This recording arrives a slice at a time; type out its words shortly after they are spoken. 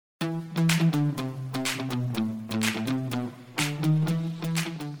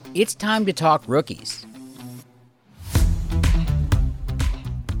it's time to talk rookies.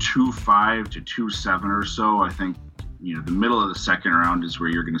 2.5 to 2.7 or so. I think, the middle of the second round is where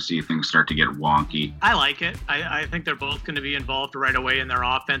you're going to see things start to get wonky. I like it. I think they're both going to be involved right away in their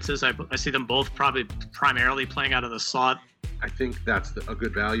offenses. I see them both probably primarily playing out of the slot. I think that's a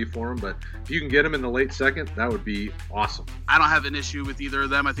good value for them, but if you can get them in the late second, that would be awesome. I don't have an issue with either of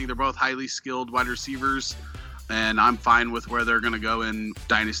them. I think they're both highly skilled wide receivers, and I'm fine with where they're going to go in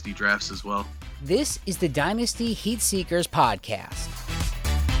dynasty drafts as well. This is the Dynasty Heat Seekers podcast.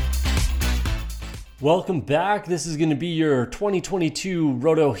 Welcome back. This is going to be your 2022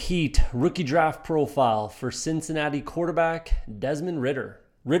 Roto Heat rookie draft profile for Cincinnati quarterback Desmond Ridder.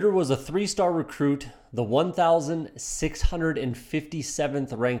 Ridder was a 3-star recruit, the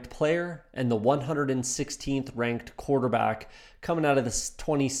 1,657th ranked player, and the 116th ranked quarterback coming out of the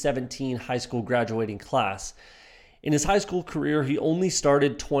 2017 high school graduating class. In his high school career, he only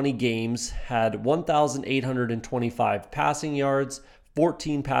started 20 games, had 1,825 passing yards,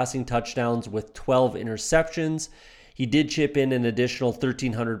 14 passing touchdowns with 12 interceptions. He did chip in an additional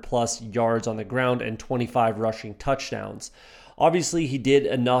 1,300 plus yards on the ground and 25 rushing touchdowns. Obviously, he did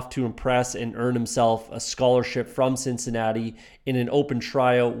enough to impress and earn himself a scholarship from Cincinnati in an open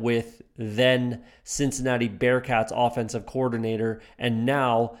tryout with then Cincinnati Bearcats offensive coordinator and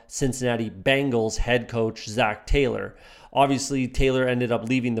now Cincinnati Bengals head coach Zach Taylor. Obviously, Taylor ended up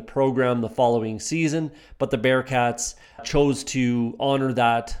leaving the program the following season, but the Bearcats chose to honor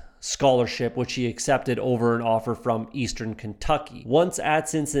that scholarship, which he accepted over an offer from Eastern Kentucky. Once at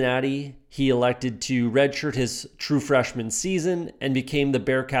Cincinnati, he elected to redshirt his true freshman season and became the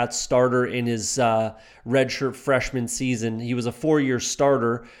Bearcats starter in his redshirt freshman season. He was a 4-year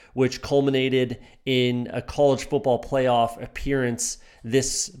starter, which culminated in a college football playoff appearance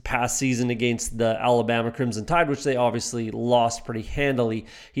this past season against the Alabama Crimson Tide, which they obviously lost pretty handily.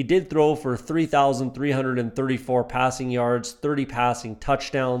 He did throw for 3,334 passing yards, 30 passing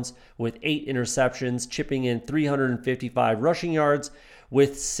touchdowns with 8 interceptions, chipping in 355 rushing yards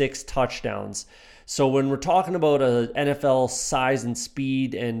with 6 touchdowns. So when we're talking about a NFL size and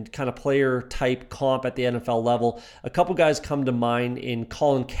speed and kind of player type comp at the NFL level, a couple guys come to mind in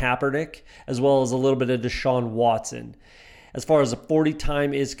Colin Kaepernick, as well as a little bit of Deshaun Watson. As far as the 40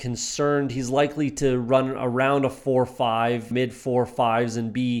 time is concerned, he's likely to run around a 4.5, mid 4.5s,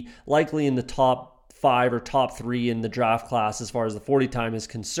 and be likely in the top 5 or top 3 in the draft class as far as the 40 time is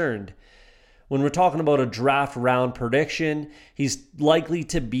concerned. When we're talking about a draft round prediction, he's likely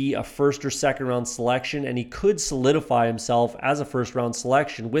to be a first or second round selection, and he could solidify himself as a first round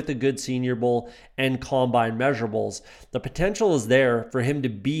selection with a good Senior Bowl and combine measurables. The potential is there for him to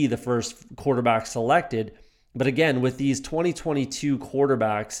be the first quarterback selected. But again, with these 2022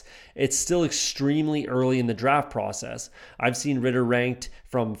 quarterbacks, it's still extremely early in the draft process. I've seen Ridder ranked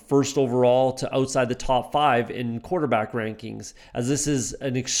from first overall to outside the top 5 in quarterback rankings, as this is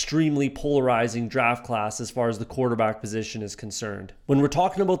an extremely polarizing draft class as far as the quarterback position is concerned. When we're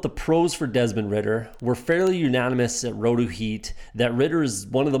talking about the pros for Desmond Ridder, we're fairly unanimous at Roto Heat that Ridder is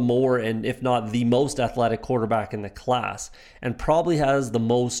one of the more, and if not the most athletic quarterback in the class, and probably has the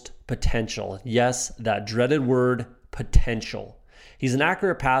most potential. Yes, that dreaded word, potential. He's an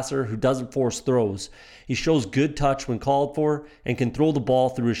accurate passer who doesn't force throws. He shows good touch when called for and can throw the ball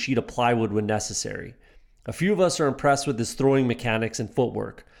through a sheet of plywood when necessary. A few of us are impressed with his throwing mechanics and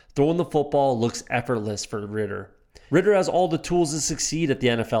footwork. Throwing the football looks effortless for Ridder. Ridder has all the tools to succeed at the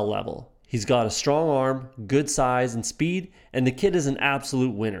NFL level. He's got a strong arm, good size and speed, and the kid is an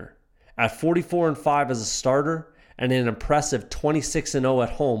absolute winner. At 44-5 as a starter and an impressive 26-0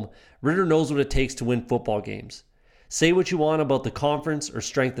 at home, Ridder knows what it takes to win football games. Say what you want about the conference or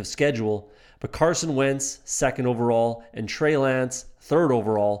strength of schedule, but Carson Wentz, 2nd overall, and Trey Lance, 3rd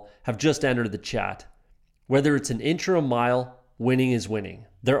overall, have just entered the chat. Whether it's an inch or a mile, winning is winning.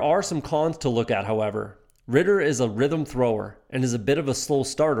 There are some cons to look at, however. Ridder is a rhythm thrower and is a bit of a slow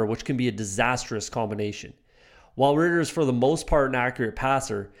starter, which can be a disastrous combination. While Ridder is for the most part an accurate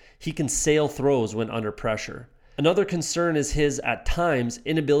passer, he can sail throws when under pressure. Another concern is his, at times,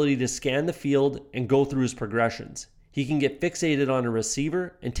 inability to scan the field and go through his progressions. He can get fixated on a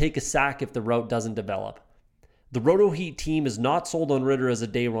receiver and take a sack if the route doesn't develop. The Roto Heat team is not sold on Ridder as a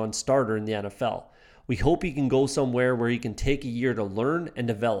day-one starter in the NFL. We hope he can go somewhere where he can take a year to learn and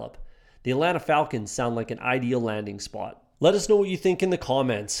develop. The Atlanta Falcons sound like an ideal landing spot. Let us know what you think in the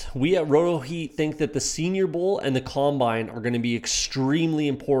comments. We at Roto Heat think that the Senior Bowl and the Combine are going to be extremely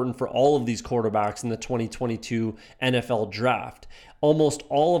important for all of these quarterbacks in the 2022 NFL Draft. Almost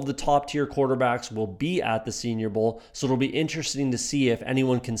all of the top tier quarterbacks will be at the Senior Bowl, so it'll be interesting to see if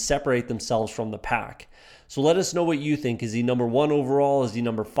anyone can separate themselves from the pack. So let us know what you think. Is he number 1 overall? Is he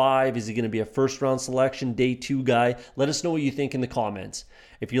number 5? Is he going to be a first-round selection, day 2 guy? Let us know what you think in the comments.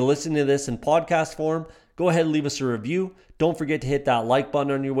 If you're listening to this in podcast form, go ahead and leave us a review. Don't forget to hit that like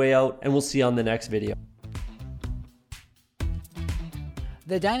button on your way out, and we'll see you on the next video.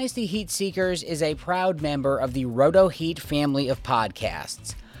 The Dynasty Heat Seekers is a proud member of the Roto Heat family of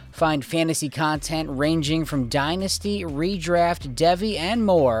podcasts. Find fantasy content ranging from Dynasty, Redraft, Devy, and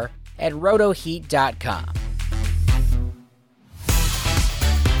more at rotoheat.com.